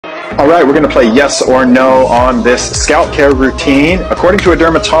All right, we're going to play yes or no on this scalp care routine. According to a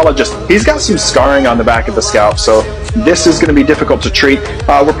dermatologist, he's got some scarring on the back of the scalp, so this is going to be difficult to treat.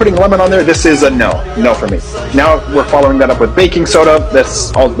 We're putting lemon on there. This is a no for me. Now we're following that up with baking soda.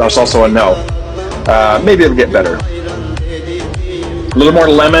 That's also a no. Maybe it'll get better. A little more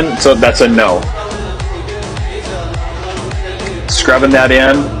lemon, so that's a no. Scrubbing that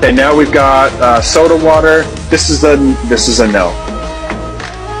in. Okay, now we've got soda water. This is a no.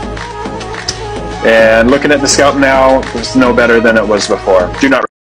 And looking at the scalp now, it's no better than it was before. Do not